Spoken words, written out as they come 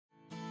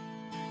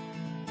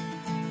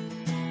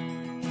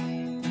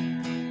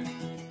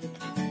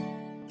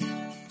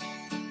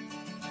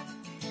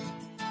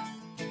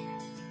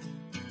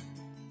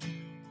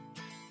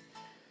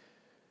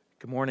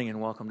morning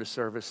and welcome to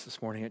service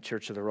this morning at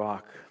Church of the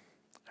Rock.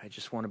 I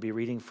just want to be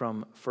reading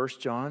from 1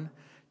 John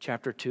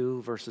chapter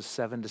 2, verses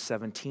 7 to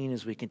 17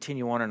 as we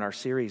continue on in our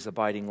series,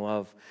 Abiding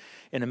Love,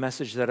 in a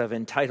message that I've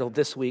entitled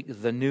this week,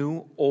 The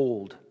New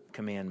Old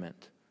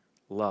Commandment,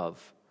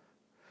 Love.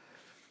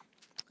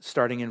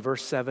 Starting in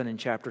verse 7 in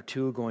chapter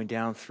 2, going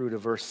down through to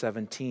verse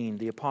 17,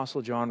 the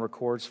Apostle John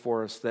records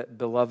for us that,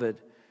 Beloved,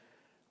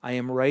 I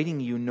am writing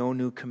you no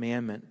new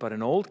commandment, but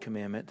an old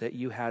commandment that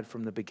you had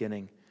from the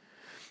beginning.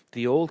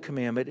 The old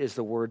commandment is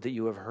the word that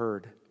you have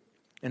heard,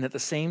 and at the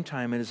same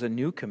time it is a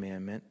new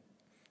commandment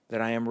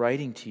that I am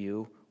writing to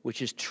you,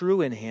 which is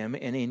true in him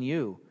and in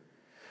you,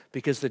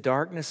 because the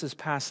darkness is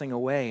passing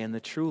away and the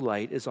true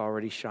light is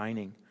already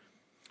shining.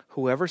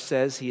 Whoever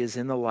says he is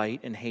in the light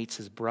and hates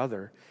his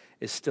brother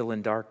is still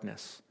in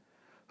darkness.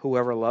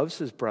 Whoever loves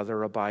his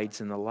brother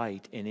abides in the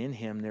light, and in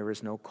him there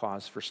is no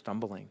cause for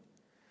stumbling.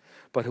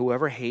 But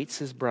whoever hates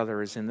his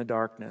brother is in the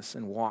darkness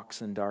and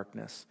walks in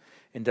darkness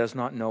and does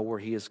not know where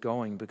he is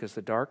going because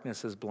the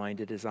darkness has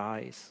blinded his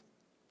eyes.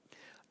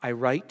 I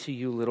write to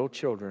you, little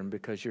children,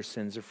 because your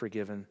sins are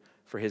forgiven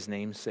for his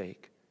name's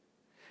sake.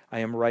 I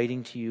am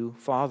writing to you,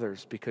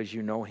 fathers, because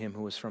you know him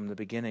who is from the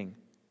beginning.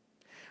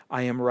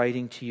 I am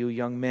writing to you,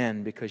 young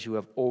men, because you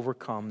have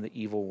overcome the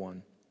evil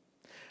one.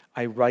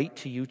 I write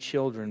to you,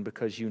 children,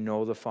 because you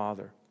know the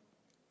Father.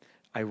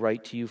 I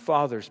write to you,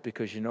 fathers,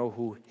 because you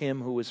know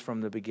him who is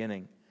from the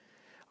beginning.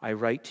 I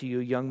write to you,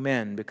 young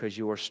men, because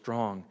you are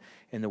strong,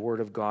 and the word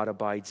of God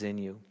abides in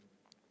you,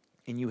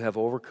 and you have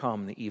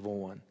overcome the evil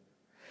one.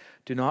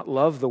 Do not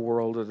love the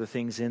world or the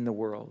things in the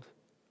world.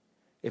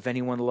 If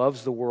anyone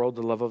loves the world,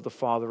 the love of the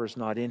Father is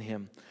not in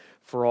him.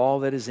 For all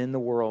that is in the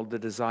world, the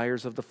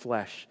desires of the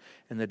flesh,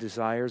 and the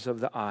desires of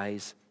the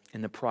eyes,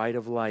 and the pride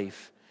of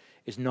life,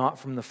 is not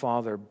from the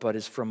Father, but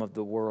is from of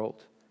the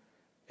world.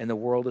 And the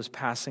world is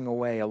passing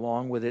away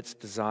along with its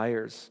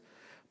desires.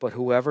 But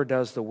whoever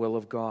does the will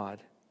of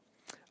God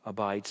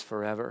abides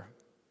forever.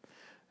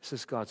 This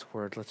is God's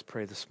word. Let's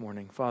pray this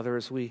morning. Father,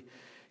 as we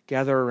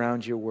gather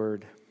around your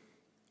word,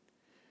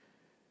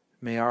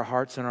 may our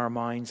hearts and our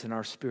minds and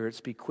our spirits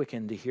be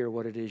quickened to hear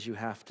what it is you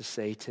have to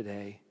say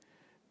today.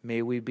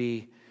 May we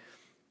be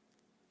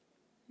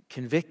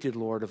convicted,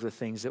 Lord, of the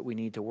things that we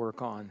need to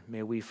work on.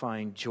 May we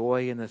find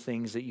joy in the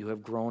things that you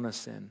have grown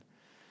us in.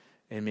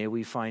 And may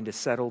we find a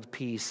settled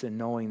peace in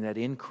knowing that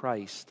in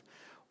Christ,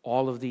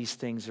 all of these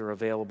things are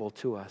available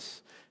to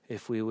us.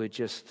 If we would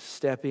just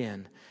step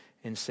in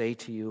and say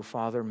to you,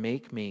 Father,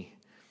 make me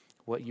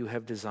what you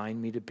have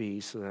designed me to be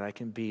so that I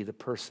can be the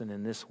person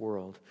in this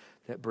world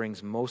that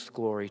brings most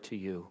glory to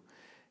you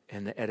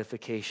and the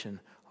edification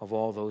of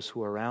all those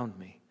who are around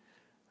me.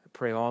 I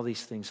pray all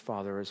these things,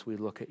 Father, as we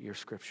look at your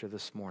scripture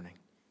this morning.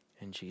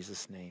 In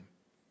Jesus' name,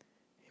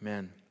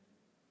 amen.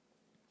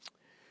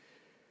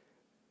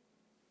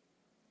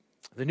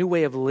 The new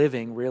way of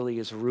living really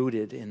is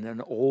rooted in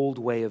an old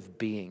way of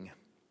being.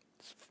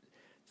 It's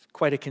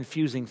quite a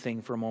confusing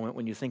thing for a moment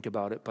when you think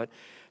about it, but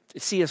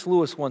C.S.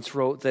 Lewis once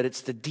wrote that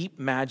it's the deep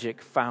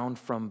magic found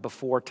from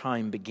before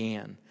time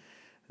began,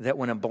 that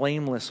when a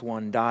blameless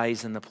one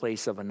dies in the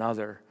place of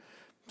another,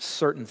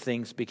 certain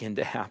things begin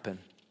to happen.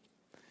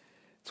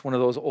 It's one of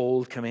those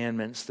old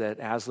commandments that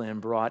Aslan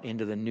brought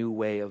into the new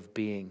way of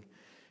being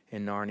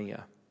in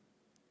Narnia.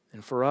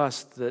 And for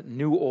us, the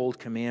new old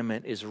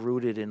commandment is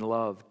rooted in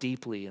love,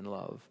 deeply in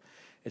love.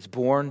 It's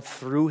born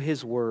through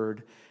his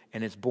word,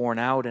 and it's born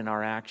out in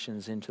our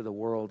actions into the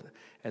world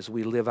as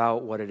we live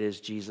out what it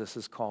is Jesus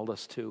has called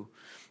us to.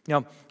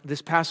 Now,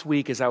 this past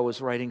week, as I was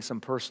writing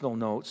some personal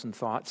notes and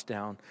thoughts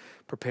down,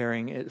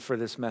 preparing it for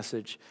this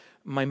message,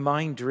 my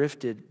mind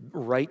drifted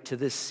right to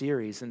this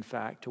series, in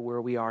fact, to where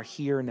we are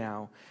here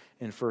now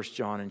in 1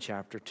 John in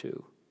chapter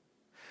 2.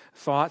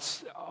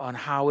 Thoughts on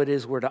how it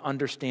is we're to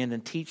understand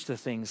and teach the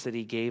things that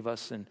he gave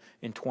us in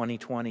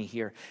 2020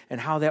 here, and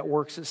how that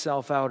works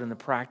itself out in the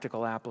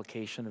practical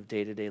application of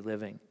day-to-day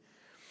living.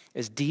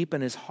 As deep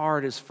and as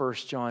hard as 1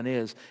 John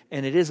is,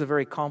 and it is a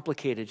very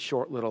complicated,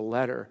 short little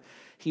letter,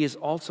 he is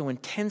also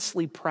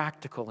intensely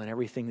practical in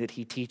everything that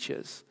he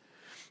teaches.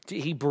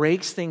 He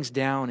breaks things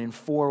down in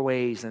 4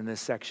 ways in this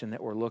section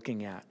that we're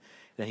looking at.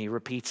 Then he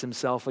repeats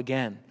himself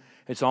again.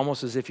 It's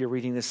almost as if you're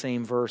reading the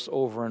same verse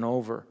over and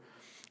over.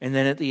 And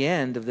then at the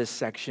end of this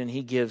section,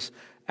 he gives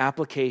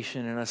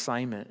application and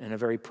assignment in a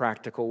very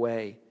practical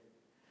way.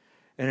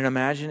 And in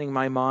imagining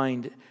my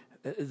mind,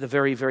 the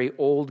very, very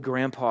old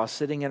grandpa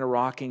sitting in a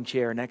rocking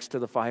chair next to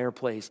the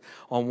fireplace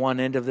on one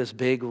end of this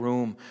big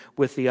room,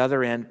 with the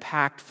other end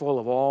packed full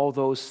of all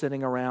those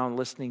sitting around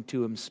listening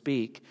to him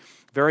speak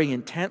very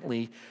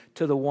intently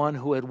to the one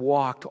who had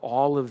walked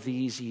all of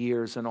these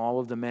years and all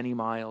of the many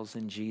miles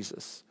in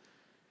Jesus.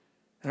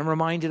 And I'm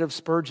reminded of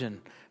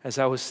Spurgeon as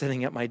I was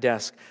sitting at my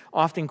desk,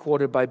 often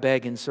quoted by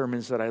Begg in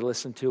sermons that I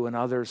listened to and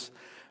others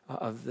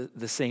of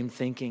the same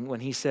thinking,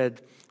 when he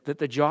said that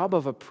the job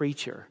of a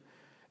preacher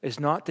is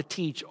not to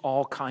teach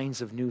all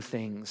kinds of new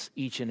things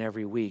each and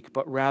every week,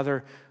 but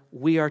rather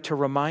we are to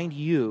remind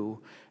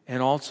you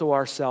and also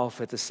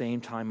ourselves at the same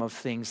time of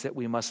things that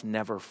we must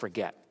never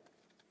forget.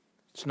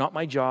 It's not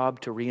my job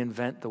to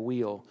reinvent the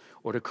wheel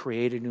or to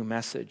create a new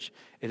message.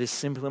 It is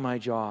simply my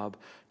job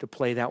to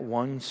play that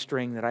one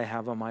string that I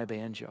have on my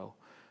banjo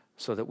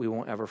so that we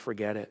won't ever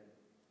forget it.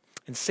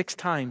 And 6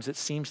 times, it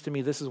seems to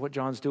me, this is what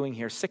John's doing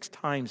here. 6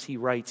 times he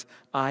writes,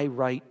 I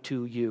write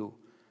to you.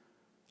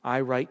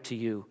 I write to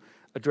you.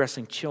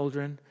 Addressing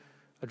children,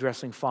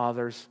 addressing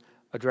fathers,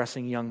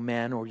 addressing young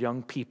men or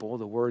young people.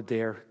 The word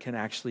there can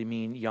actually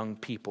mean young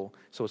people.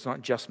 So it's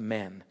not just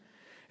men.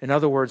 In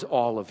other words,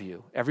 all of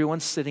you. Everyone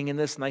sitting in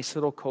this nice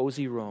little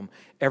cozy room,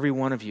 every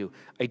one of you.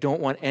 I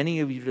don't want any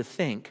of you to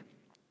think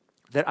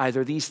that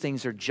either these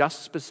things are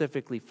just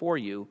specifically for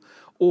you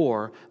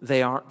or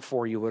they aren't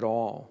for you at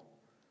all.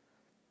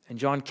 And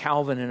John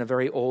Calvin, in a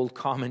very old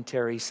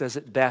commentary, says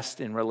it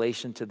best in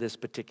relation to this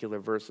particular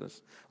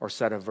verses or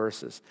set of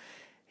verses.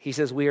 He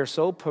says, we are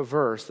so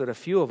perverse that a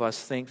few of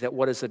us think that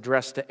what is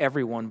addressed to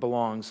everyone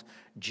belongs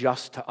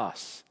just to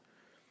us.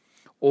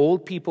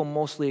 Old people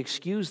mostly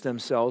excuse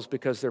themselves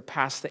because they're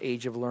past the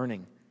age of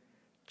learning.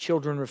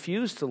 Children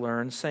refuse to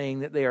learn, saying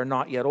that they are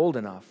not yet old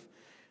enough.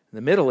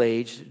 The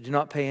middle-aged do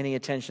not pay any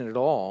attention at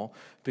all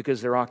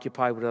because they're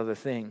occupied with other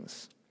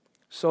things.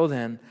 So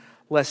then,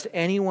 lest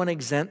anyone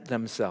exempt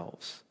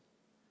themselves,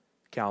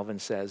 Calvin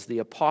says, the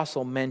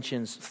apostle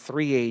mentions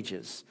 3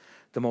 ages,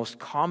 the most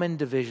common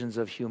divisions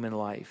of human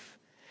life.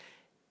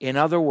 In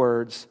other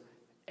words,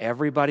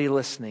 everybody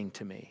listening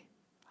to me,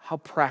 how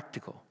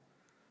practical.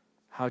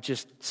 How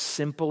just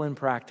simple and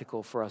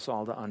practical for us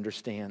all to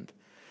understand.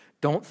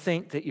 Don't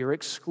think that you're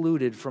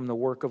excluded from the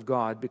work of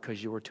God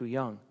because you are too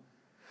young.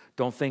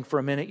 Don't think for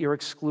a minute you're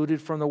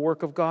excluded from the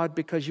work of God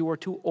because you are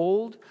too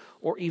old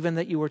or even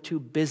that you are too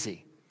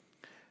busy.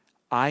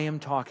 I am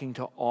talking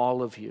to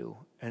all of you,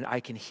 and I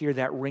can hear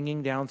that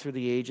ringing down through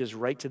the ages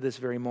right to this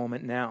very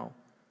moment now.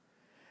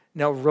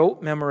 Now,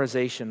 rote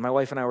memorization, my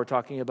wife and I were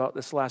talking about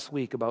this last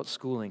week about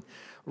schooling.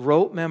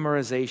 Rote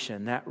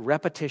memorization, that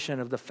repetition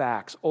of the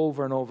facts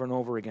over and over and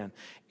over again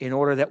in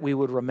order that we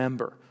would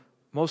remember,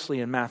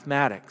 mostly in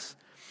mathematics.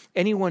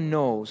 Anyone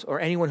knows, or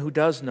anyone who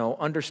does know,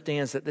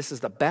 understands that this is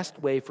the best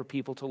way for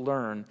people to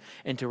learn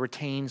and to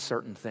retain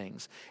certain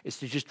things, is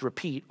to just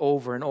repeat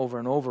over and over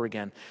and over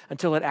again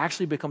until it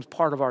actually becomes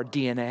part of our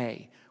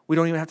DNA. We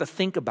don't even have to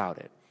think about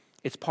it.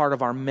 It's part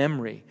of our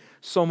memory,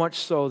 so much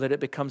so that it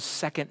becomes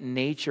second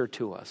nature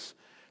to us.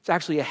 It's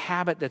actually a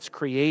habit that's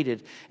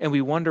created, and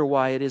we wonder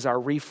why it is our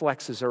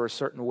reflexes are a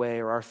certain way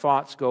or our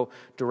thoughts go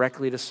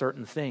directly to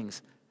certain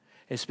things.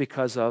 It's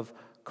because of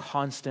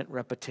constant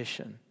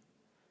repetition.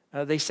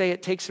 They say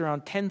it takes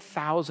around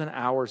 10,000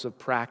 hours of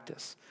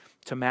practice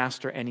to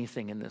master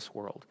anything in this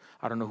world.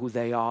 I don't know who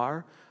they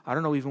are. I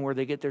don't know even where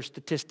they get their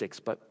statistics,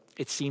 but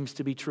it seems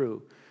to be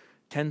true.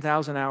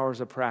 10,000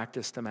 hours of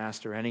practice to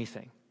master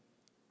anything.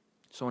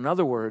 So in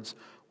other words,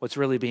 what's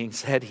really being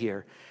said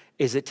here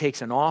is it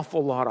takes an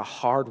awful lot of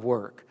hard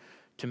work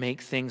to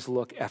make things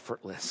look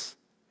effortless.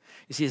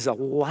 You see, it's a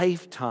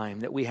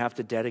lifetime that we have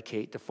to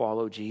dedicate to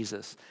follow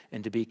Jesus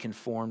and to be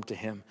conformed to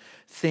him.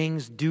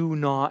 Things do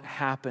not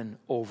happen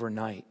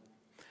overnight.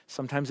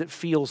 Sometimes it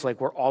feels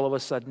like we're all of a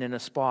sudden in a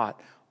spot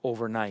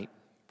overnight.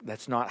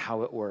 That's not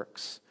how it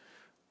works.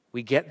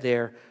 We get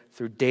there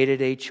through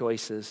day-to-day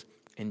choices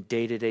and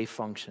day-to-day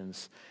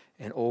functions,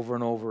 and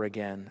over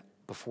again.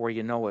 Before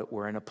you know it,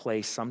 we're in a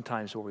place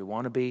sometimes where we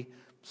want to be,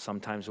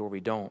 sometimes where we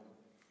don't.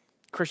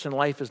 Christian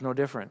life is no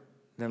different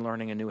than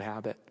learning a new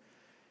habit.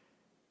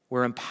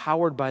 We're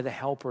empowered by the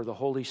Helper, the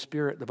Holy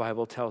Spirit, the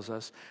Bible tells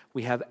us.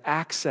 We have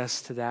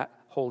access to that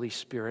Holy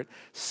Spirit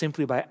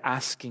simply by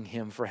asking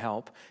him for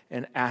help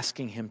and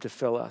asking him to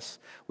fill us.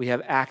 We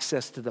have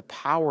access to the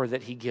power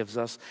that he gives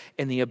us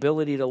and the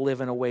ability to live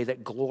in a way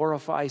that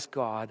glorifies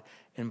God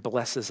and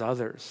blesses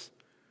others.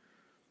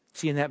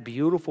 See, in that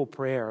beautiful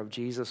prayer of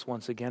Jesus,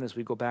 once again, as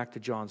we go back to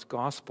John's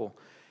gospel,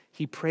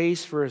 he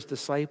prays for his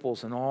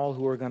disciples and all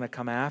who are going to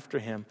come after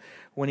him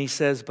when he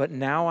says, but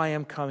now I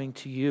am coming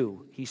to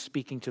you. He's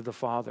speaking to the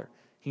Father.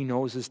 He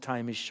knows his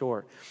time is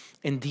short.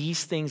 And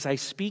these things I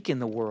speak in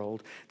the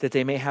world, that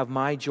they may have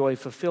my joy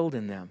fulfilled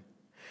in them.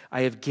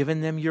 I have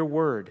given them your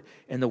word,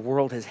 and the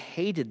world has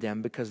hated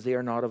them because they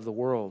are not of the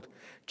world.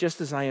 Just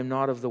as I am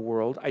not of the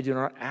world, I do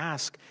not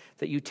ask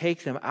that you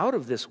take them out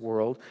of this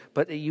world,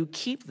 but that you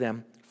keep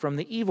them from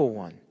the evil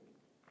one.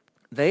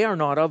 They are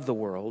not of the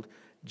world,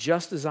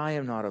 just as I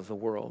am not of the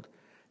world.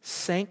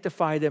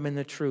 Sanctify them in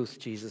the truth,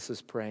 Jesus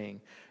is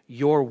praying.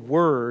 Your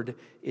word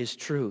is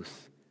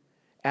truth.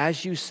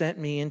 As you sent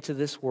me into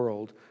this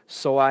world,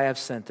 so I have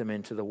sent them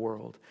into the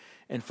world.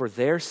 And for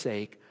their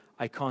sake,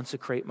 I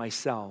consecrate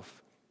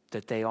myself,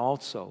 that they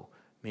also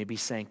may be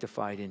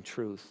sanctified in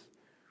truth.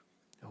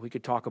 We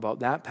could talk about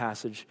that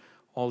passage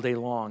all day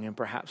long, and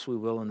perhaps we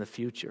will in the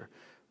future.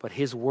 But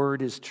his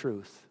word is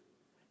truth.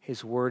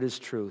 His word is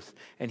truth,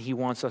 and he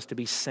wants us to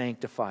be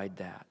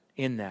sanctified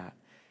in that.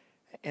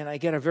 And I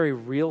get a very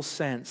real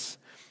sense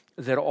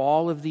that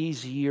all of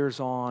these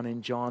years on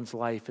in John's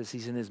life, as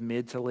he's in his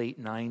mid to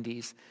late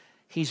 90s,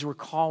 he's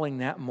recalling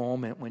that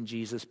moment when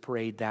Jesus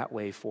prayed that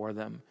way for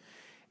them.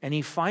 And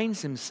he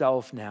finds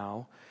himself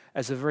now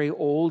as a very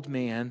old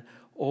man,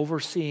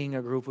 overseeing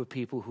a group of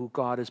people who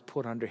God has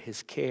put under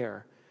his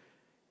care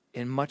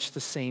in much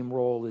the same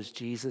role as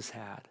Jesus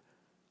had.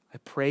 I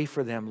pray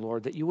for them,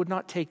 Lord, that you would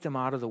not take them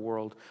out of the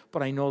world,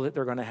 but I know that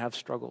they're going to have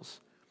struggles.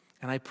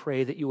 And I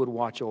pray that you would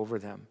watch over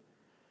them.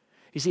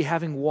 You see,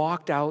 having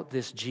walked out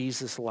this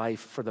Jesus life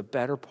for the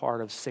better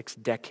part of 6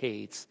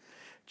 decades,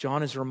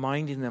 John is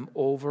reminding them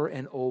over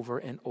and over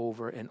and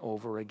over and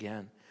over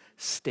again,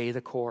 stay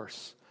the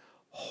course,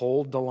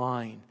 hold the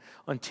line.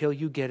 Until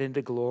you get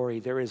into glory,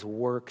 there is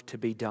work to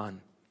be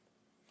done.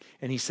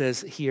 And he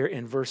says here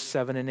in verse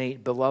 7 and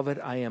 8, Beloved,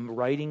 I am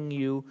writing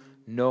you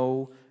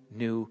no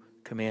new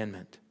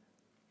commandment,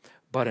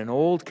 but an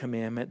old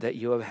commandment that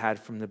you have had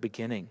from the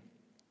beginning.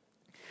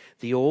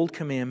 The old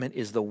commandment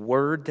is the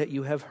word that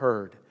you have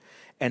heard,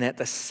 and at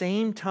the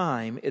same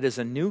time it is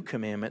a new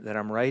commandment that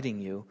I'm writing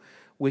you,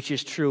 which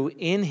is true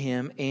in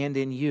him and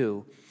in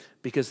you,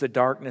 because the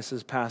darkness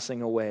is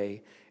passing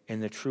away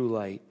and the true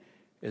light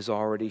is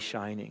already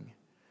shining.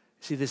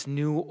 See, this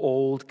new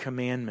old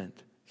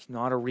commandment, it's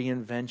not a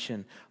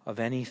reinvention of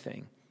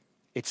anything.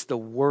 It's the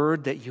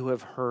word that you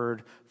have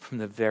heard from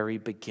the very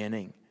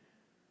beginning.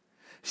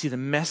 See, the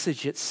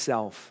message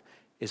itself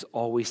is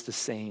always the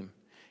same.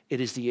 It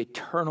is the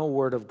eternal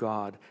word of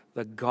God,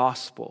 the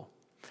gospel.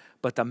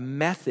 But the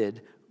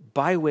method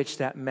by which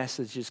that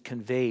message is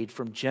conveyed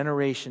from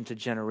generation to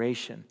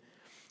generation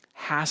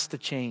has to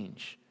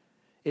change.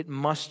 It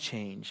must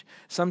change,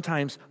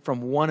 sometimes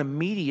from one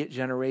immediate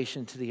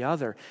generation to the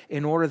other,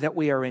 in order that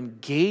we are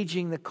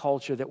engaging the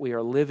culture that we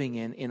are living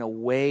in a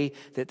way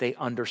that they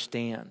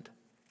understand.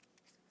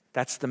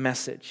 That's the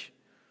message.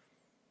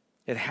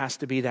 It has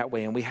to be that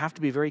way. And we have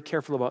to be very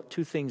careful about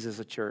 2 things as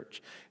a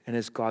church and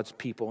as God's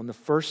people. And the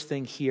first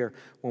thing here,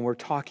 when we're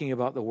talking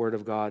about the Word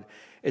of God,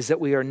 is that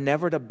we are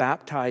never to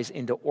baptize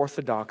into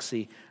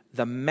orthodoxy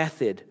the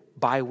method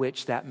by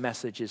which that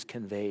message is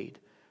conveyed.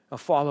 Now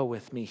follow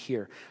with me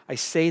here. I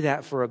say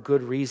that for a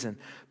good reason,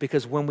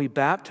 because when we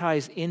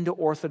baptize into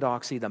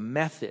orthodoxy the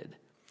method,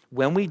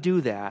 when we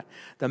do that,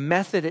 the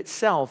method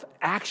itself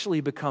actually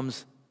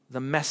becomes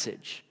the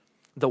message.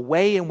 The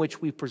way in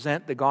which we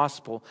present the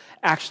gospel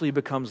actually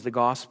becomes the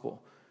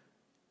gospel.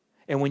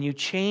 And when you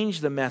change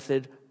the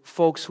method,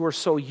 folks who are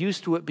so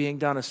used to it being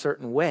done a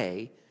certain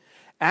way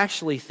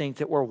actually think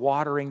that we're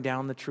watering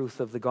down the truth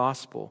of the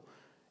gospel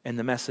and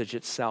the message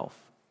itself.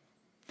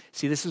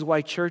 See, this is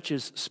why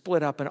churches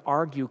split up and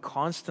argue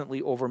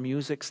constantly over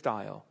music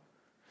style.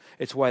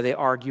 It's why they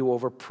argue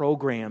over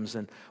programs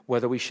and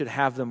whether we should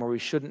have them or we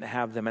shouldn't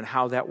have them and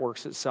how that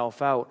works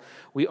itself out.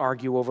 We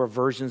argue over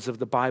versions of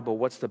the Bible,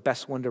 what's the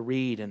best one to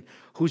read and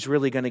who's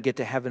really going to get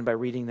to heaven by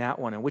reading that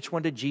one and which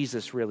one did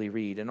Jesus really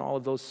read and all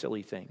of those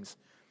silly things.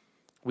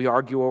 We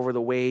argue over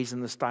the ways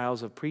and the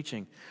styles of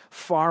preaching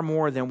far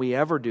more than we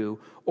ever do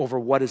over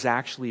what is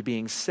actually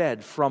being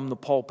said from the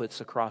pulpits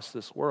across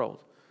this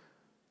world.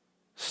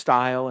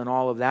 Style and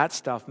all of that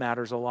stuff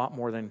matters a lot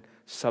more than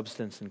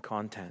substance and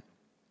content.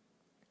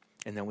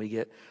 And then we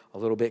get a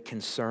little bit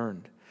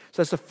concerned.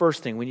 So that's the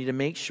first thing. We need to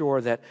make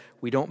sure that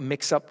we don't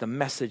mix up the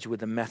message with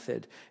the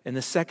method. And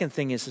the second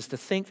thing is to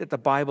think that the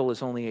Bible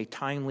is only a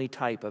timely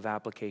type of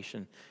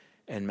application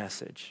and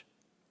message.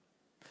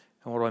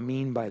 And what do I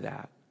mean by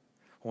that?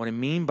 What I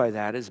mean by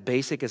that, as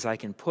basic as I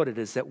can put it,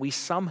 is that we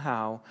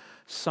somehow,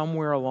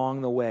 somewhere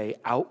along the way,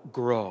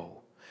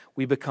 outgrow.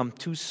 We become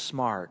too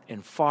smart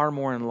and far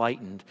more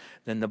enlightened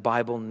than the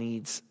Bible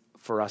needs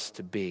for us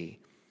to be,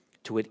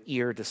 to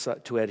adhere to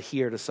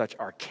such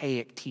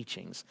archaic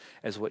teachings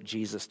as what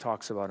Jesus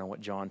talks about and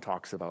what John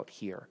talks about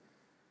here.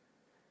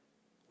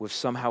 We've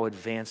somehow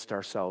advanced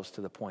ourselves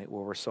to the point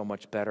where we're so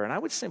much better. And I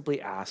would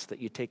simply ask that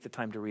you take the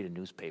time to read a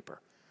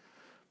newspaper.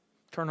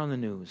 Turn on the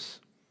news.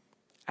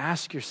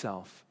 Ask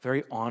yourself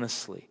very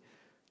honestly,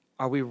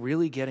 are we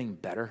really getting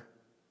better?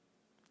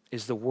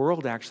 Is the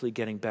world actually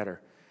getting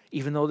better?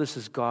 Even though this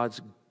is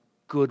God's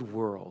good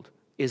world,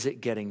 is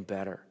it getting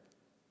better?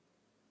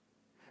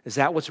 Is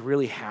that what's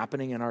really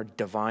happening in our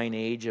divine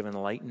age of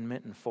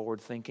enlightenment and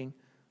forward thinking?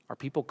 Are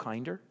people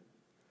kinder?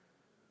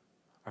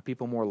 Are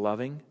people more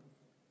loving?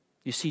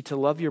 You see, to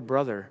love your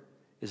brother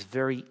is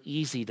very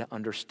easy to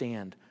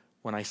understand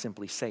when I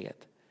simply say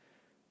it.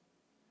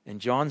 And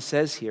John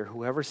says here,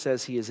 whoever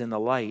says he is in the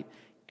light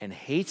and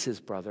hates his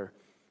brother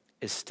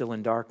is still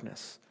in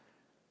darkness.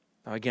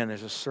 Now again,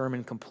 there's a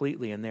sermon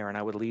completely in there, and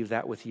I would leave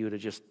that with you to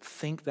just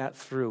think that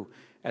through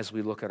as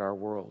we look at our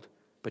world.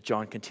 But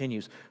John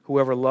continues,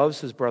 whoever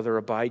loves his brother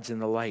abides in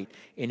the light,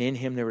 and in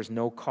him there is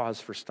no cause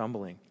for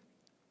stumbling.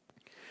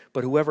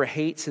 But whoever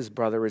hates his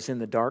brother is in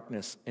the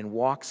darkness and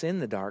walks in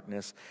the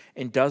darkness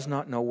and does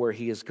not know where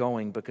he is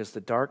going because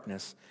the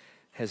darkness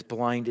has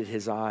blinded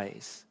his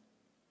eyes.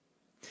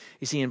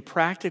 You see, in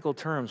practical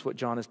terms, what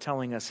John is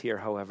telling us here,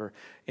 however,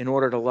 in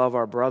order to love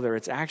our brother,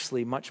 it's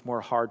actually much more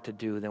hard to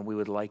do than we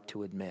would like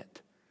to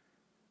admit.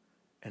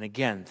 And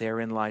again,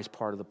 therein lies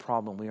part of the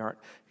problem. We aren't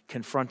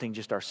confronting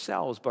just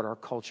ourselves, but our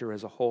culture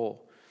as a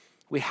whole.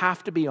 We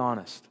have to be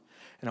honest.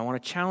 And I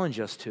want to challenge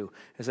us to.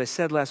 As I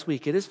said last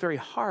week, it is very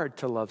hard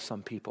to love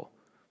some people.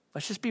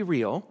 Let's just be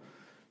real.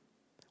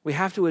 We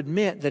have to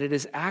admit that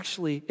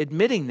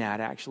admitting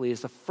that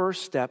is the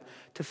first step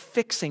to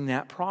fixing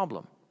that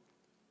problem.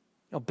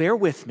 Now, bear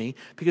with me,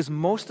 because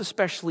most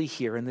especially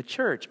here in the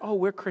church,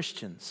 we're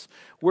Christians.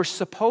 We're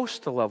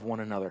supposed to love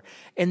one another.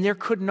 And there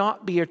could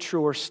not be a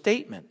truer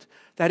statement.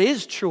 That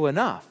is true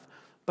enough.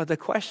 But the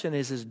question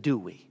is do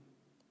we?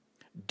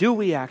 Do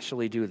we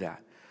actually do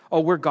that?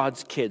 We're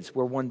God's kids.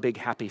 We're one big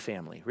happy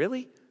family.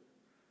 Really?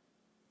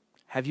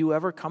 Have you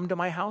ever come to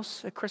my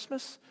house at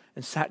Christmas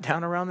and sat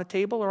down around the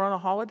table or on a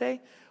holiday?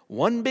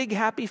 One big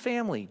happy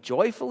family,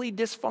 joyfully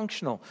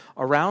dysfunctional,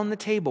 around the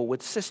table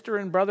with sister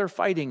and brother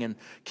fighting and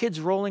kids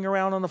rolling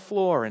around on the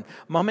floor and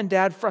mom and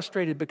dad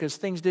frustrated because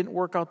things didn't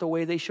work out the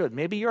way they should.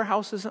 Maybe your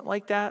house isn't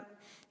like that,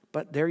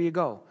 but there you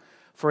go.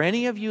 For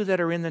any of you that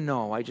are in the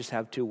know, I just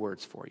have 2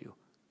 words for you.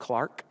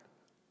 Clark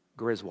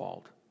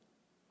Griswold.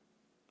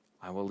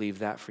 I will leave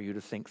that for you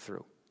to think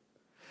through.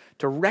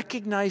 To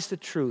recognize the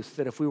truth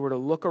that if we were to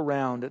look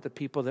around at the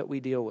people that we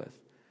deal with,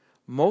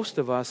 most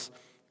of us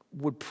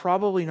would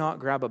probably not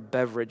grab a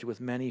beverage with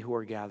many who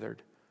are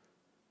gathered.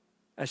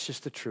 That's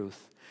just the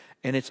truth.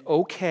 And it's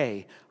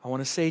okay. I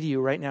want to say to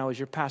you right now as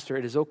your pastor,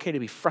 it is okay to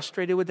be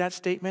frustrated with that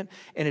statement,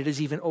 and it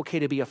is even okay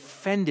to be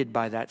offended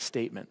by that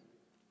statement.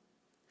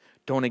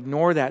 Don't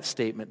ignore that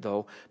statement,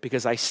 though,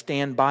 because I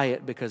stand by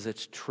it because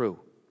it's true.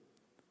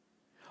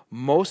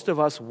 Most of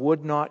us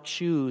would not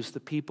choose the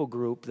people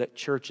group that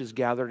churches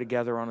gather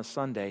together on a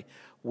Sunday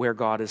where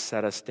God has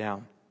set us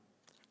down.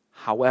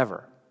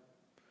 However,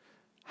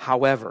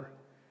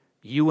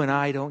 you and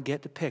I don't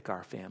get to pick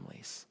our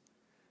families.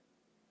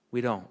 We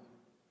don't.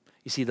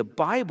 You see, the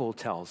Bible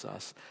tells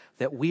us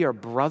that we are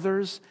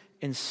brothers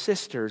and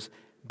sisters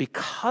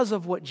because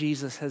of what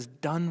Jesus has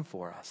done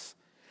for us.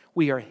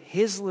 We are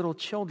His little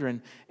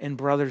children and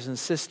brothers and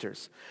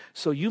sisters.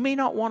 So you may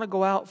not want to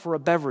go out for a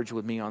beverage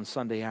with me on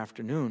Sunday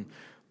afternoon,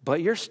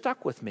 but you're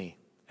stuck with me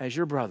as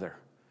your brother.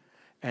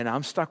 And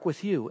I'm stuck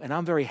with you, and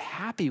I'm very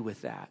happy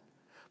with that.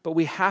 But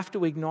we have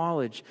to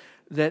acknowledge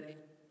that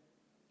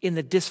in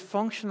the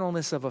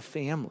dysfunctionalness of a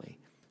family,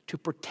 to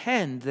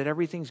pretend that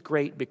everything's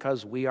great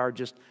because we are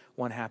just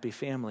one happy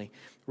family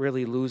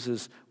really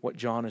loses what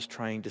John is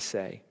trying to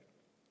say.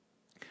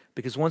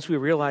 Because once we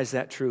realize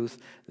that truth,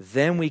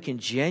 then we can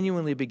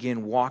genuinely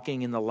begin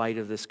walking in the light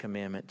of this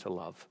commandment to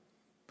love.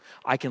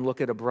 I can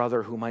look at a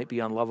brother who might be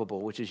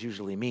unlovable, which is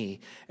usually me,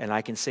 and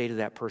I can say to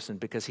that person,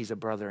 because he's a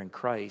brother in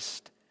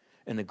Christ,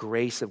 and the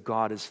grace of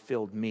God has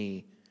filled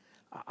me,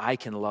 I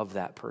can love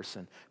that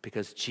person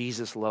because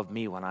Jesus loved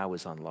me when I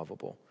was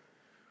unlovable.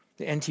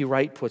 N.T.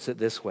 Wright puts it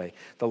this way: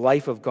 the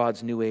life of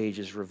God's new age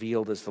is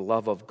revealed as the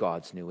love of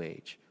God's new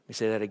age. Let me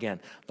say that again.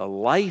 The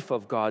life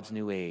of God's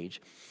new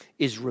age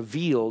is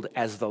revealed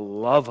as the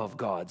love of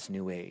God's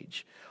new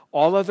age.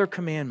 All other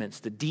commandments,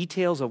 the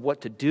details of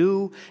what to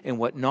do and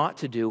what not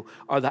to do,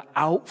 are the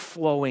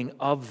outflowing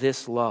of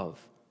this love.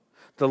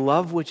 The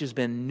love which has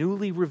been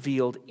newly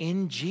revealed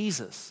in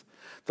Jesus.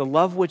 The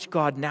love which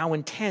God now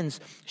intends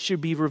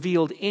should be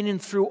revealed in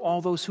and through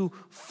all those who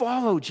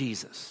follow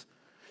Jesus.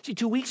 See,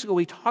 2 weeks ago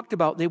we talked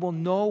about they will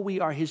know we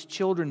are His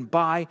children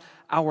by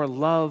our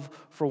love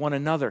for one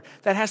another.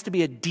 That has to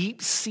be a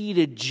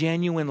deep-seated,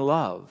 genuine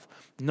love,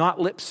 not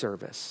lip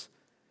service.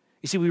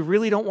 You see, we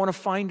really don't want to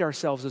find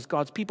ourselves as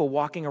God's people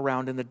walking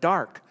around in the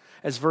dark,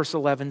 as verse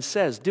 11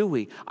 says, do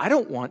we? I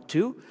don't want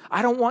to.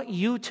 I don't want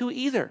you to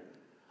either.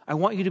 I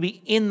want you to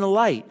be in the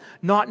light,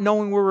 not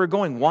knowing where we're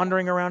going,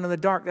 wandering around in the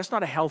dark. That's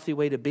not a healthy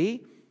way to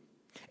be.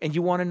 And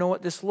you want to know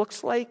what this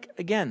looks like?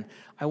 Again,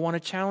 I want to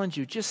challenge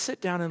you. Just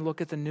sit down and look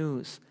at the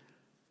news.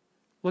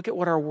 Look at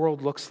what our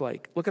world looks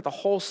like. Look at the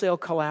wholesale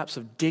collapse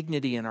of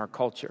dignity in our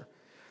culture,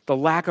 the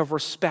lack of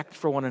respect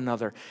for one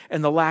another,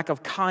 and the lack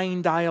of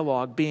kind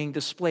dialogue being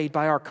displayed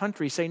by our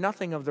country, say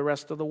nothing of the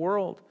rest of the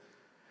world.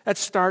 That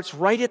starts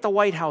right at the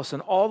White House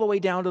and all the way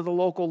down to the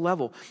local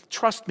level.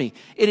 Trust me,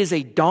 it is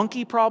a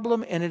donkey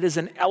problem and it is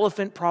an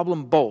elephant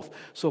problem both.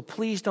 So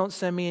please don't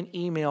send me an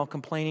email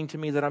complaining to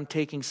me that I'm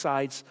taking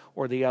sides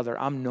or the other.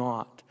 I'm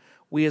not.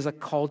 We as a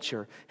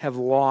culture have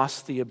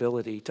lost the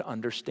ability to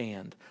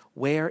understand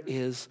where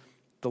is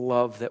the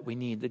love that we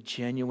need, the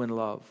genuine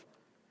love.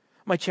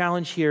 My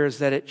challenge here is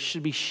that it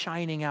should be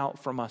shining out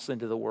from us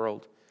into the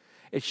world.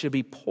 It should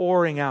be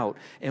pouring out,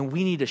 and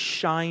we need to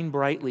shine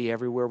brightly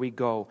everywhere we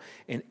go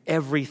in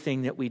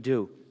everything that we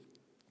do.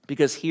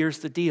 Because here's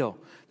the deal.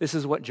 This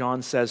is what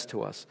John says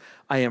to us.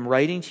 I am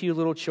writing to you,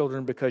 little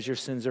children, because your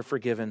sins are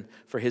forgiven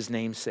for His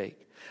name's sake.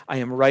 I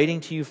am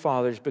writing to you,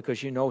 fathers,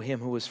 because you know Him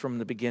who was from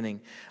the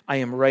beginning. I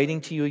am writing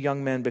to you,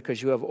 young men,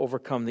 because you have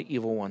overcome the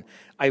evil one.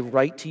 I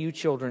write to you,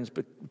 children,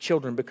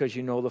 because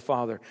you know the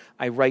Father.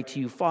 I write to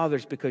you,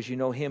 fathers, because you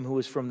know Him who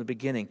is from the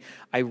beginning.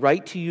 I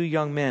write to you,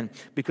 young men,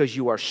 because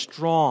you are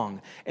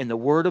strong, and the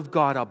word of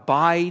God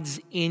abides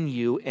in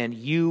you, and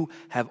you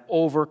have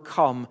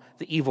overcome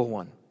the evil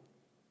one.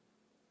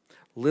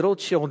 Little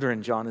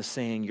children, John is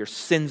saying, your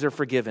sins are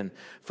forgiven.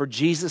 For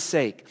Jesus'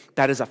 sake,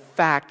 that is a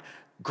fact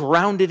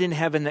grounded in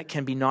heaven that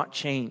can be not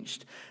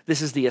changed.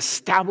 This is the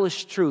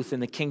established truth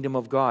in the kingdom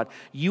of God.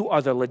 You are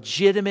the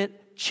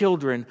legitimate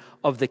children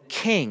of the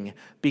King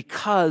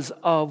because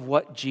of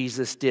what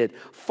Jesus did.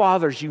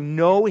 Fathers, you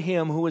know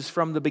him who is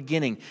from the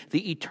beginning,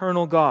 the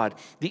eternal God,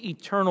 the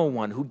eternal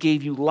one who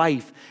gave you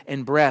life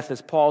and breath,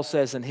 as Paul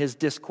says in his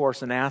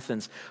discourse in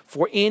Athens.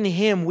 For in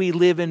him we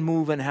live and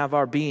move and have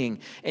our being.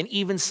 And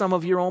even some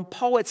of your own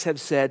poets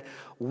have said,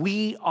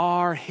 we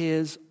are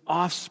his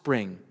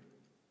offspring.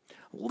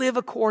 Live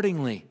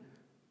accordingly.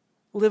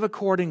 Live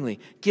accordingly,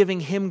 giving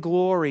him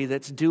glory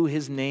that's due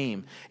his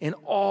name in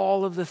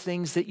all of the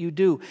things that you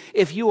do.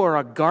 If you are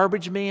a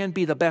garbage man,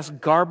 be the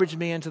best garbage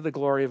man to the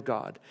glory of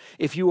God.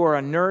 If you are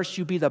a nurse,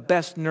 you be the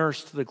best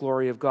nurse to the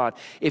glory of God.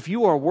 If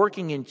you are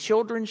working in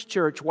children's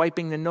church,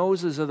 wiping the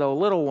noses of the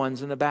little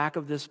ones in the back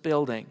of this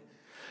building,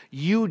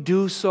 you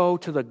do so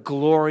to the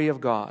glory of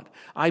God.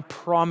 I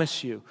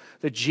promise you,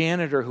 the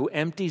janitor who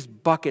empties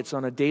buckets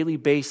on a daily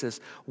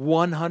basis,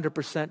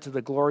 100% to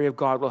the glory of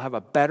God, will have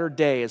a better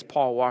day, as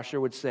Paul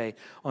Washer would say,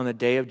 on the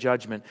day of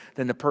judgment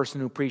than the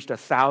person who preached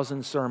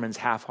 1,000 sermons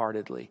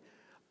half-heartedly.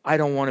 I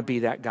don't want to be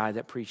that guy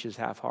that preaches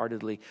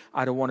half-heartedly.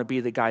 I don't want to be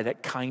the guy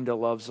that kind of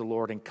loves the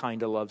Lord and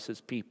kind of loves his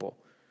people.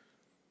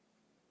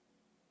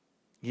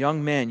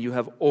 Young men, you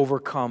have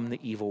overcome the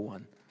evil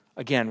one.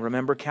 Again,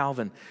 remember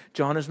Calvin.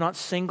 John is not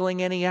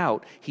singling any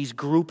out. He's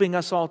grouping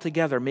us all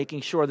together,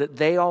 making sure that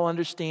they all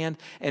understand,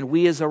 and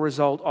we as a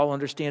result all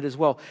understand as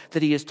well,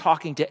 that he is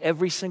talking to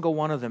every single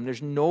one of them.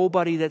 There's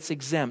nobody that's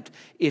exempt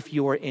if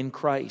you are in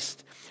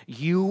Christ.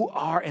 You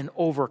are an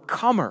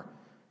overcomer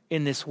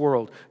in this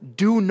world.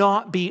 Do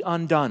not be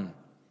undone.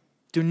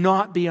 Do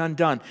not be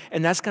undone.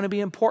 And that's going to be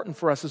important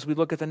for us as we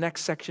look at the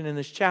next section in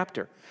this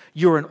chapter.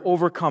 You're an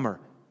overcomer.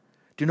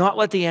 Do not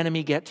let the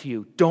enemy get to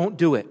you. Don't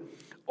do it.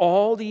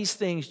 All these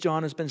things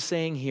John has been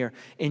saying here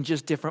in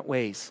just different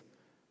ways.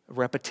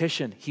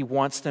 Repetition. He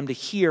wants them to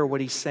hear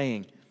what he's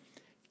saying.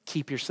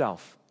 Keep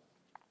yourself.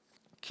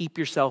 Keep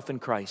yourself in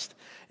Christ.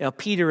 Now,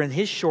 Peter, in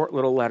his short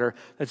little letter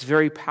that's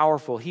very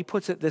powerful, he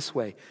puts it this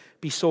way.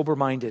 Be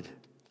sober-minded.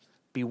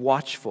 Be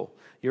watchful.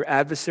 Your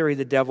adversary,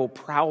 the devil,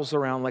 prowls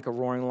around like a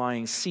roaring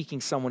lion,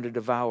 seeking someone to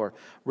devour.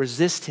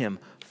 Resist him,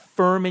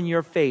 firm in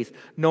your faith,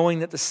 knowing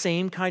that the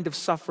same kind of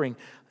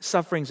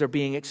sufferings are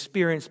being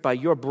experienced by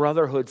your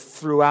brotherhood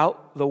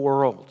throughout the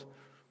world.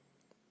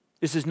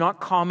 This is not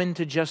common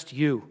to just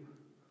you,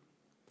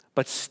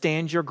 but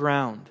stand your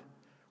ground.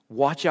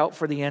 Watch out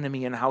for the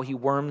enemy and how he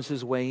worms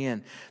his way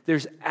in.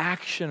 There's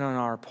action on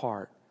our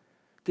part.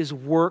 There's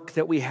work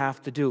that we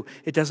have to do.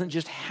 It doesn't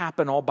just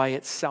happen all by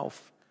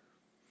itself.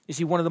 You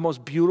see, one of the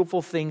most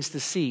beautiful things to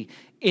see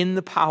in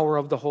the power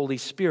of the Holy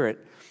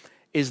Spirit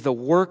is the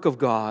work of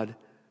God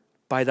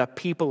by the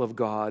people of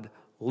God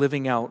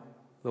living out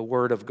the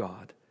Word of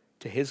God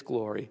to his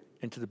glory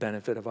and to the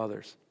benefit of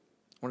others.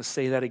 I want to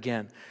say that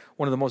again.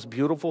 One of the most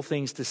beautiful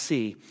things to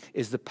see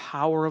is the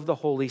power of the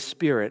Holy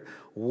Spirit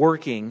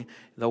working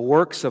the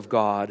works of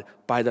God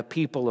by the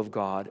people of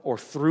God, or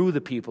through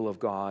the people of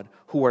God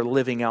who are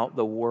living out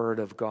the Word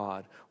of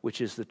God, which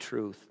is the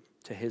truth,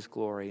 to his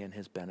glory and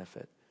his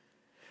benefit.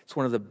 It's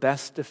one of the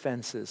best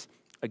defenses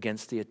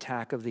against the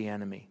attack of the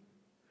enemy.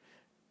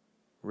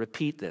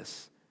 Repeat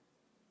this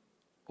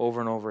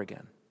over and over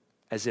again,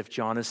 as if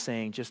John is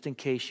saying, just in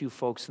case you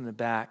folks in the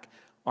back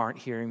aren't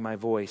hearing my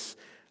voice,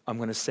 I'm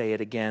going to say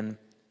it again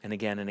and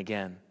again and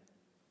again.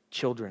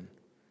 Children,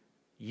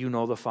 you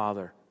know the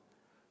Father.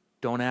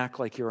 Don't act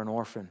like you're an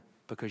orphan,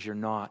 because you're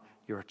not.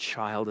 You're a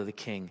child of the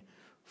King.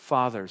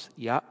 Fathers,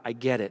 yeah, I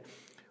get it.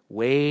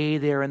 Way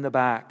there in the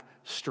back,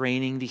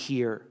 straining to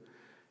hear.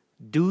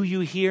 Do you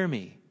hear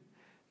me?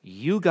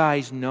 You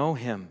guys know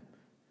him.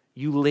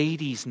 You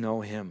ladies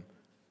know him.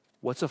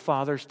 What's a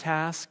father's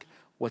task?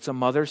 What's a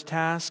mother's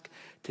task?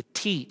 To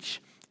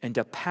teach and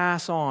to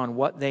pass on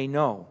what they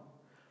know.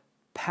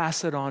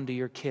 Pass it on to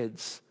your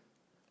kids.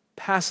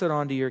 Pass it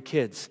on to your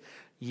kids.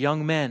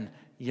 Young men,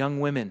 young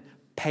women,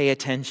 pay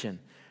attention.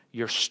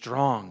 You're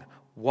strong.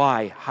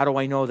 Why? How do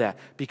I know that?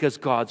 Because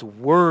God's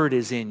Word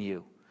is in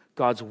you.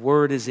 God's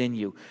Word is in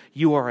you.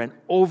 You are an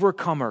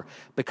overcomer.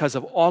 Because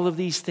of all of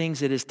these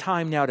things, it is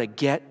time now to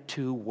get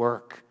to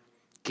work.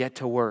 Get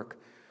to work.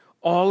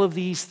 All of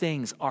these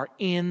things are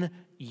in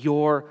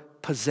your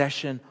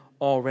possession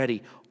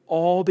already.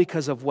 All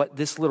because of what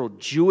this little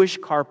Jewish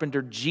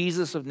carpenter,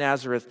 Jesus of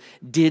Nazareth,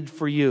 did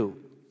for you.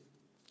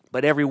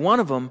 But every one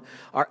of them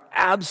are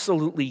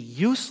absolutely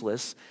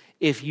useless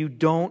if you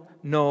don't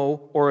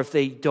know, or if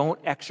they don't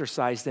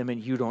exercise them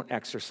and you don't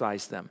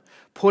exercise them.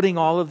 Putting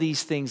all of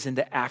these things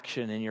into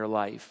action in your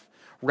life,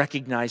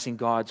 recognizing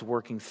God's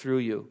working through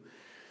you.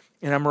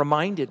 And I'm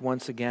reminded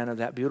once again of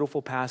that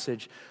beautiful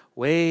passage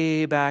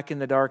way back in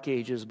the dark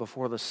ages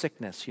before the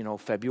sickness,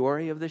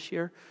 February of this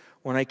year,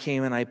 when I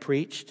came and I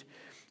preached.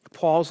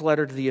 Paul's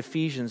letter to the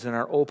Ephesians in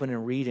our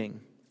opening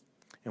reading.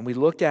 And we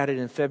looked at it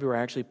in February.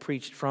 I actually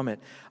preached from it.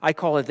 I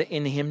call it the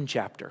In Him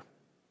chapter.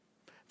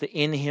 The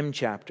In Him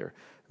chapter.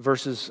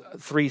 Verses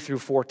 3 through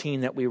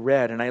 14 that we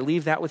read. And I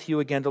leave that with you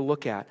again to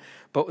look at.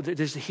 But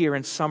this here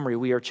in summary,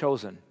 we are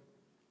chosen.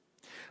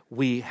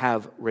 We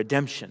have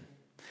redemption.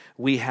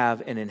 We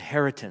have an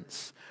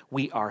inheritance.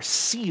 we are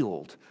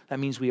sealed. That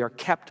means we are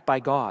kept by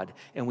God,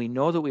 and we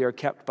know that we are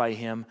kept by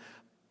him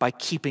by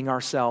keeping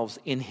ourselves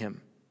in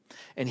him.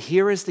 And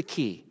here is the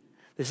key.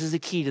 This is the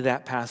key to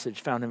that passage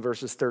found in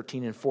verses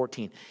 13 and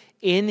 14.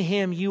 In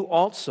him you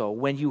also,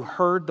 when you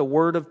heard the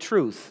word of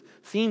truth,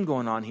 theme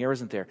going on here,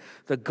 isn't there?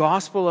 The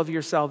gospel of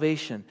your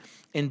salvation,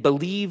 and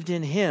believed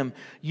in him,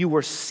 you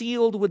were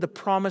sealed with the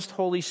promised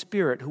Holy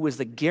Spirit, who is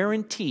the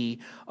guarantee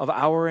of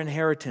our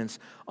inheritance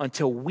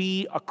until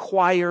we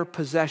acquire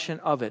possession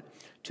of it,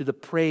 to the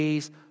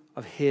praise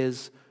of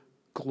his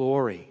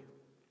glory.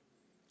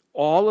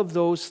 All of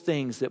those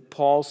things that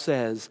Paul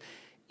says,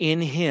 in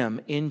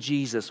him, in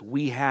Jesus,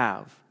 we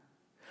have,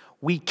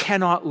 we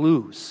cannot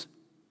lose.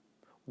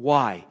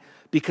 Why?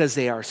 Because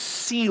they are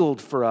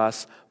sealed for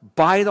us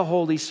by the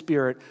Holy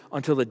Spirit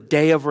until the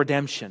day of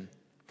redemption.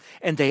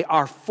 And they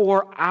are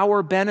for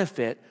our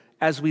benefit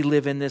as we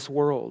live in this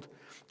world.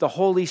 The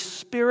Holy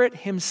Spirit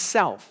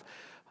himself,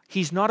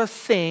 he's not a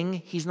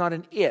thing, he's not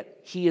an it.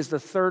 He is the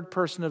third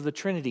person of the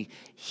Trinity.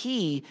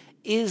 He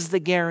is the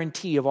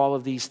guarantee of all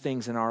of these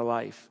things in our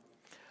life.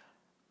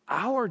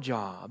 Our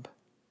job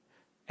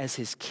as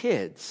his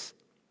kids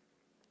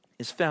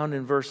is found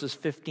in verses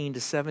 15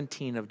 to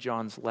 17 of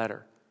John's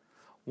letter.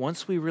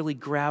 Once we really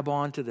grab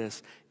onto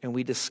this and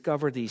we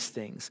discover these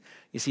things,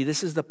 you see,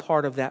 this is the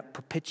part of that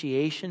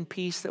propitiation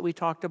piece that we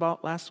talked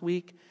about last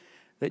week,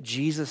 that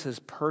Jesus has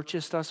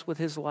purchased us with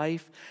his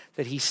life,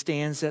 that he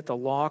stands at the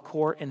law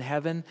court in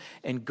heaven,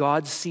 and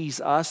God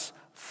sees us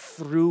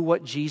through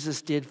what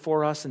Jesus did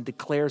for us and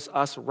declares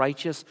us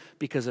righteous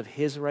because of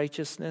his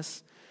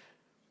righteousness.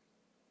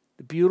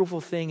 The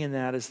beautiful thing in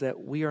that is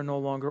that we are no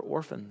longer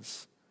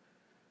orphans.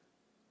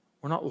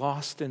 We're not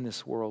lost in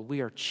this world.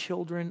 We are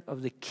children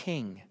of the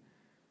King.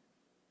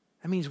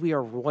 That means we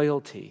are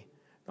royalty,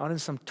 not in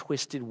some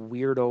twisted,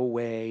 weirdo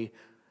way,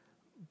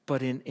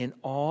 but in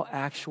all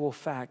actual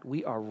fact,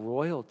 we are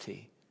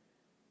royalty.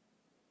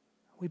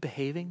 Are we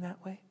behaving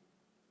that way?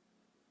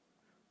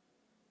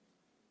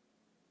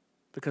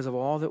 Because of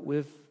all that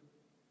we've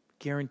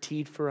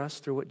guaranteed for us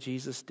through what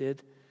Jesus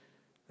did,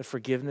 the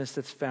forgiveness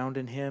that's found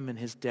in him and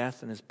his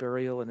death and his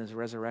burial and his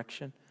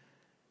resurrection.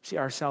 See,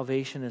 our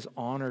salvation is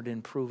honored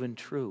and proven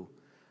true.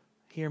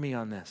 Hear me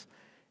on this.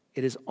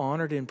 It is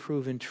honored and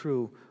proven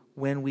true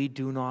when we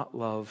do not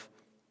love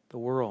the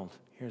world.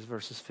 Here's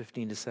verses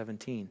 15 to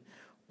 17.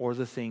 Or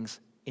the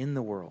things in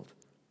the world.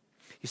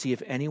 You see,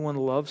 if anyone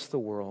loves the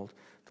world,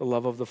 the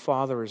love of the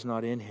Father is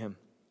not in him.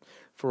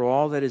 For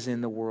all that is in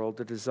the world,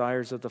 the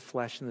desires of the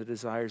flesh and the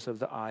desires of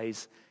the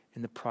eyes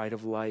and the pride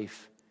of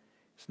life,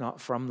 it's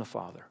not from the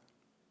Father,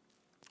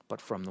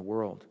 but from the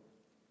world.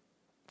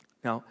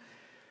 Now,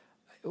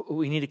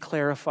 we need to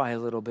clarify a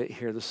little bit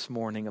here this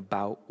morning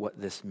about what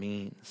this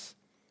means,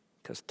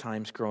 because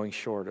time's growing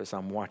short as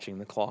I'm watching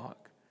the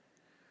clock.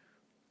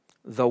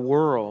 The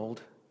world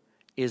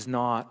is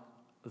not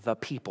the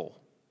people.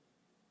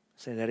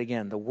 Say that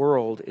again. The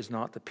world is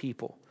not the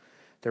people.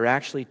 They're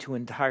actually two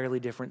entirely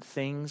different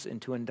things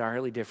and two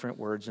entirely different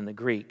words in the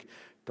Greek.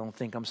 Don't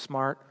think I'm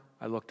smart.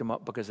 I looked them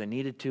up because I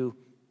needed to.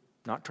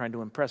 Not trying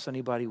to impress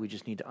anybody. We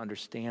just need to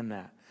understand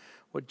that.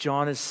 What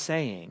John is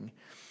saying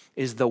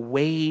is the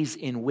ways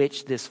in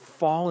which this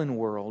fallen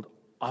world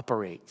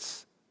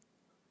operates.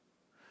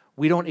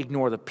 We don't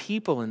ignore the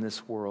people in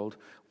this world.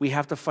 We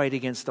have to fight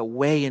against the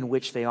way in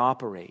which they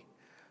operate,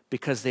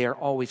 because they are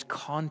always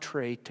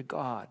contrary to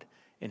God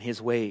in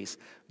his ways.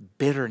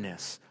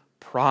 Bitterness,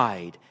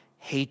 pride,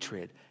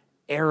 hatred,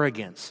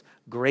 arrogance,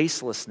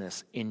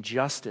 gracelessness,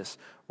 injustice,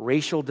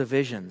 racial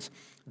divisions,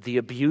 the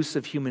abuse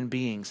of human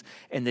beings,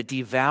 and the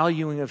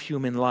devaluing of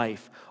human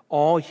life,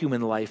 all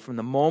human life, from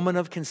the moment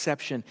of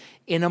conception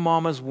in a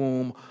mama's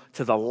womb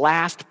to the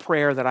last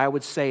prayer that I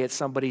would say at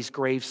somebody's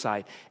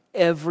graveside.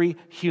 Every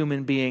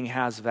human being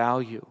has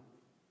value.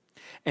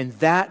 And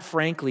that,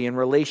 frankly, in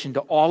relation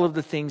to all of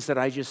the things that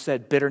I just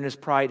said, bitterness,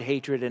 pride,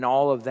 hatred, and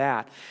all of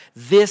that,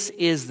 this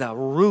is the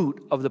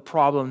root of the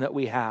problem that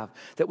we have,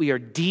 that we are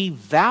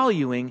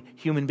devaluing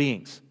human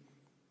beings.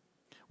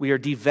 We are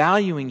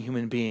devaluing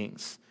human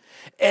beings.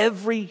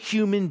 Every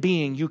human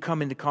being you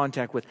come into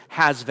contact with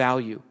has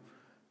value.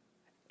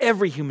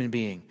 Every human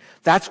being.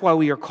 That's why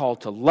we are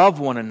called to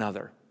love one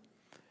another.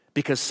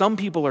 Because some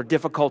people are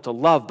difficult to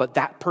love, but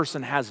that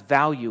person has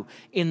value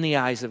in the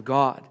eyes of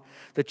God.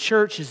 The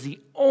church is the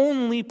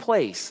only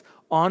place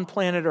on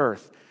planet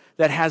Earth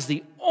that has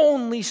the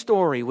only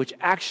story which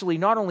actually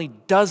not only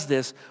does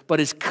this, but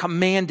is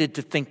commanded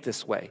to think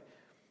this way.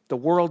 The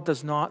world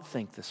does not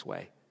think this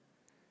way.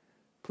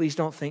 Please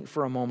don't think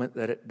for a moment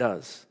that it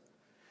does.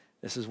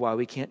 This is why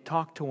we can't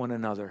talk to one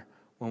another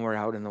when we're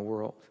out in the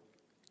world.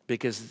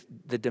 Because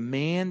the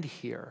demand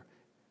here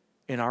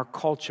in our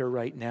culture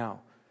right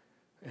now,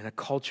 in a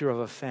culture of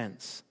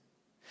offense,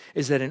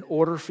 is that in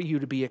order for you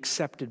to be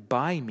accepted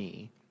by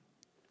me,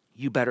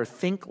 you better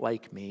think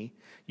like me,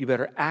 you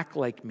better act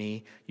like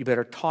me, you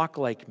better talk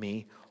like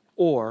me,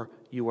 or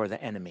you are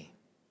the enemy.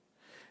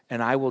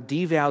 And I will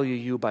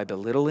devalue you by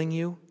belittling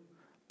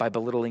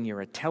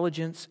your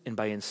intelligence, and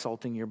by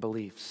insulting your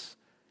beliefs.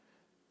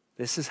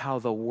 This is how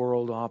the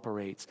world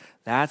operates.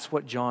 That's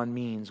what John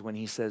means when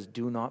he says,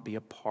 do not be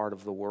a part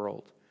of the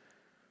world.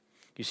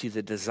 You see,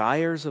 the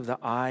desires of the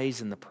eyes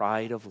and the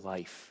pride of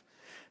life,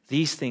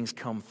 these things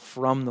come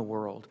from the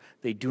world.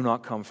 They do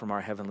not come from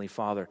our Heavenly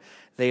Father.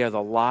 They are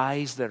the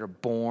lies that are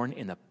born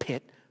in the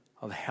pit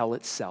of hell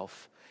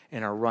itself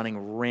and are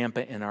running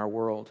rampant in our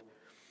world.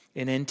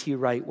 In N.T.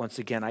 Wright, once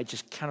again, I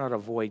just cannot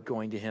avoid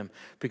going to him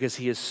because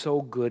he is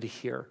so good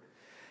here.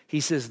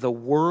 He says, the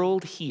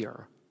world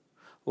here,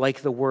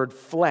 like the word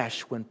flesh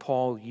when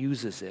Paul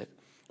uses it,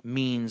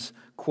 means,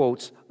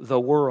 quotes, the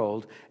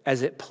world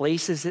as it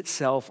places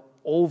itself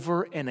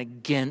over and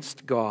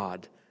against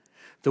God.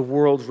 The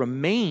world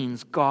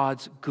remains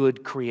God's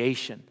good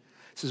creation.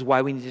 This is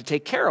why we need to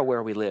take care of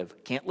where we live.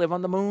 Can't live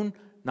on the moon,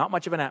 not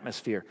much of an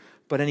atmosphere.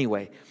 But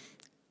anyway,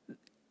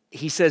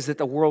 he says that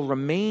the world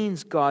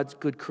remains God's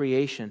good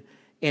creation,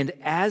 and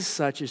as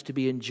such is to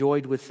be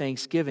enjoyed with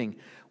thanksgiving.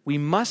 We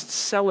must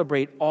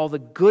celebrate all the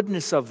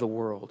goodness of the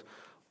world,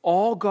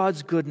 all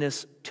God's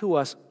goodness to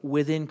us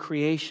within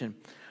creation,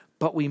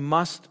 but we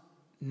must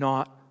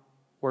not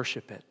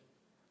worship it.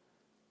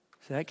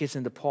 So that gets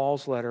into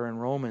Paul's letter in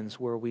Romans,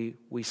 where we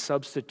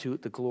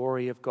substitute the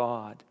glory of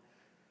God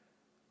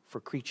for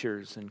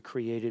creatures and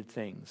created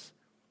things.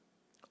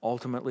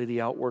 Ultimately,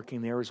 the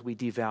outworking there is we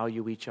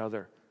devalue each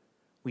other.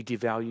 We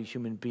devalue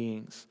human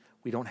beings.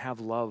 We don't have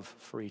love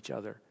for each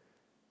other.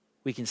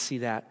 We can see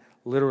that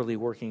literally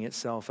working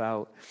itself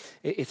out.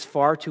 It's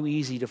far too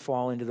easy to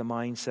fall into the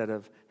mindset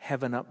of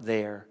heaven up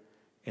there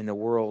and the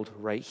world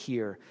right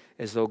here,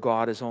 as though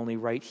God is only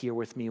right here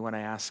with me when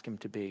I ask him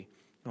to be.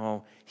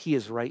 No, he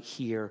is right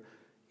here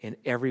in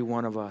every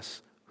one of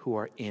us who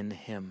are in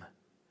him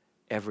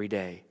every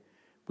day.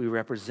 We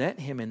represent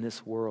him in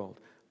this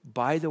world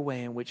by the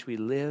way in which we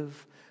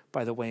live,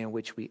 by the way in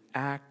which we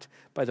act,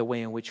 by the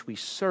way in which we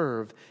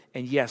serve,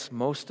 and yes,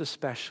 most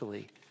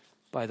especially,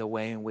 by the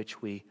way in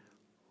which we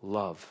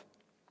love.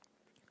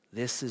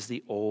 This is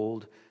the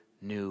old,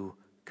 new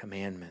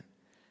commandment.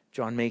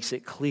 John makes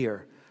it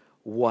clear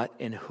what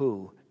and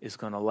who is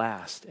going to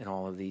last in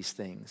all of these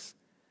things.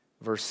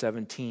 Verse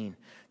 17,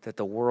 that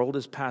the world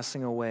is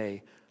passing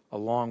away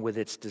along with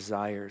its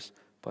desires,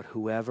 but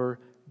whoever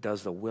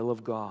does the will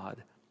of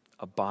God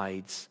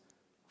abides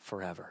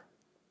forever.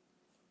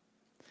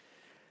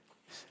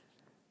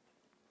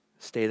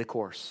 Stay the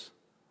course,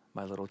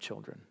 my little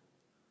children.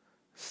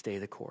 Stay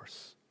the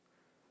course.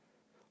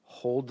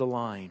 Hold the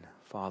line,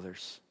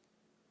 fathers.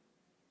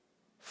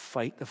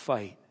 Fight the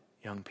fight,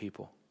 young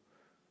people.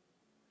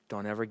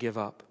 Don't ever give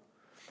up.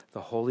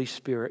 The Holy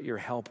Spirit, your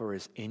helper,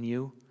 is in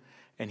you,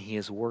 and he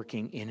is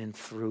working in and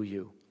through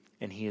you,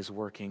 and he is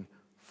working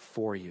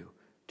for you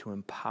to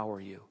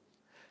empower you.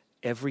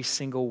 Every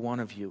single one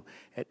of you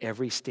at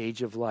every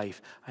stage of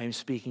life, I am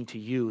speaking to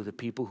you, the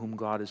people whom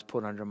God has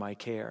put under my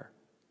care.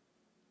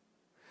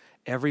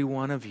 Every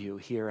one of you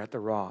here at the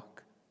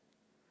Rock,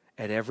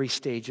 at every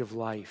stage of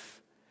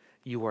life,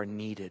 you are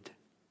needed.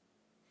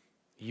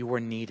 You are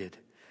needed.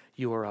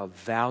 You are of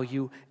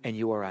value, and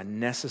you are a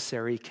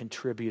necessary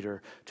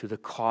contributor to the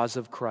cause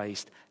of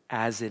Christ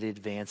as it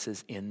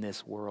advances in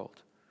this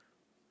world.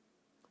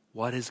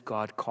 What is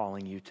God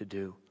calling you to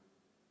do?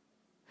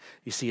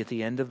 You see, at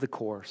the end of the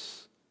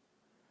course,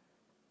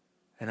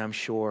 and I'm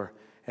sure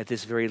at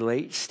this very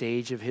late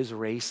stage of his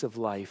race of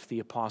life, the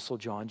Apostle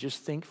John,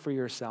 just think for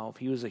yourself,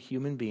 he was a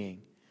human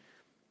being.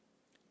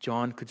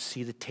 John could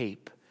see the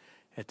tape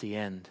at the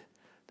end,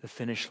 the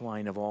finish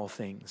line of all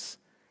things.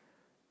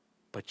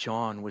 But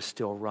John was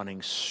still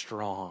running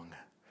strong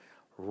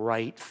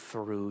right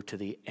through to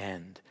the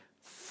end,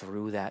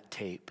 through that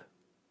tape,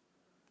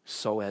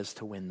 so as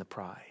to win the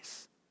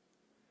prize.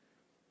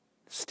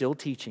 Still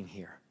teaching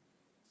here.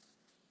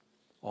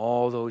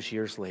 All those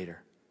years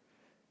later,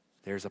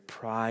 there's a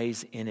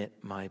prize in it,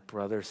 my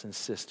brothers and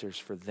sisters,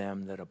 for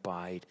them that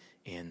abide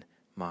in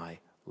my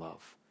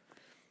love.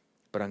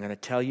 But I'm going to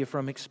tell you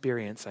from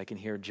experience, I can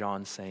hear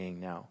John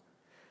saying now,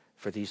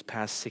 for these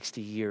past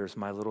 60 years,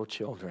 my little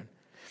children,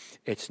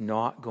 it's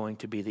not going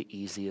to be the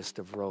easiest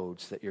of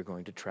roads that you're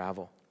going to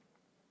travel.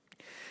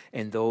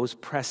 And those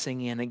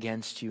pressing in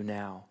against you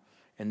now,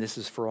 and this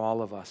is for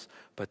all of us,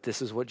 but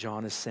this is what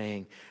John is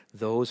saying,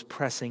 those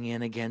pressing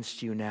in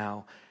against you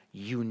now,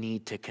 you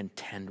need to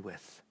contend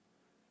with.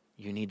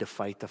 You need to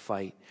fight the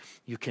fight.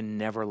 You can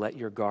never let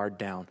your guard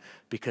down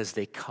because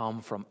they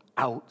come from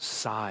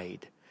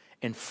outside.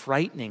 And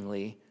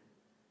frighteningly,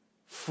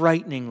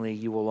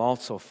 you will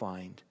also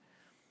find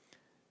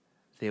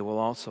they will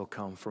also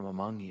come from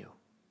among you,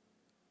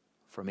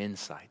 from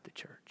inside the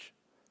church.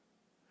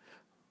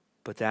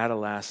 But that,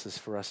 alas, is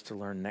for us to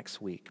learn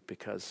next week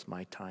because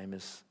my time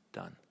is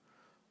done.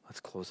 Let's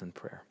close in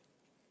prayer.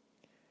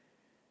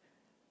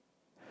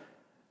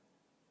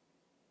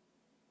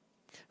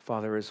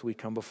 Father, as we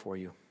come before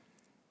you,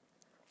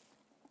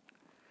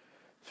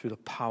 through the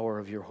power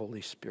of your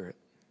Holy Spirit,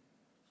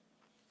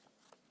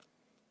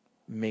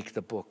 make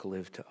the book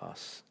live to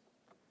us.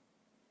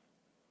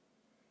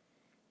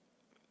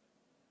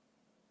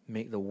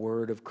 Make the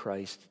word of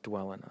Christ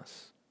dwell in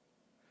us.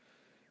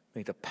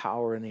 May the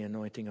power and the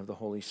anointing of the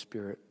Holy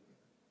Spirit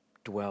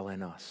dwell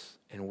in us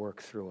and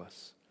work through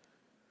us.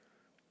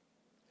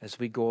 As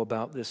we go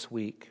about this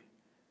week,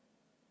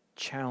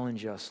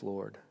 challenge us,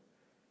 Lord,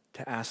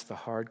 to ask the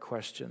hard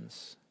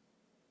questions.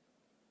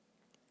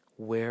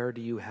 Where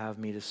do you have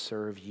me to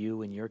serve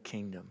you in your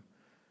kingdom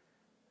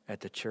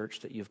at the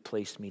church that you've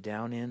placed me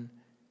down in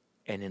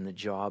and in the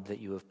job that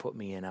you have put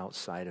me in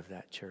outside of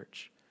that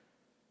church?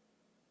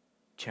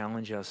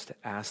 Challenge us to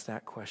ask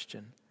that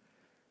question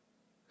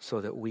so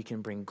that we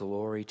can bring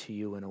glory to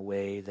you in a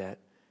way that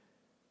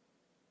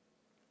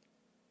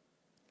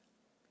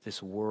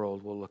this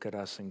world will look at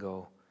us and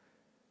go,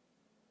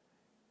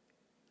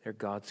 they're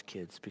God's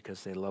kids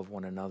because they love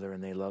one another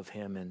and they love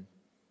him, and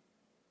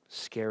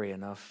scary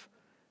enough,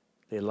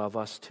 they love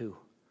us too.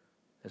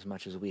 As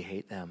much as we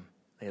hate them,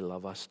 they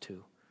love us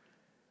too.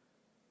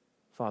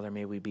 Father,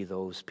 may we be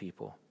those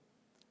people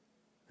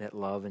that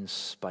love in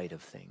spite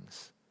of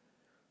things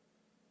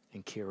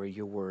and carry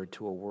your word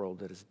to a world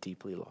that is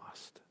deeply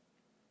lost.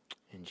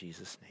 In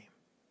Jesus' name.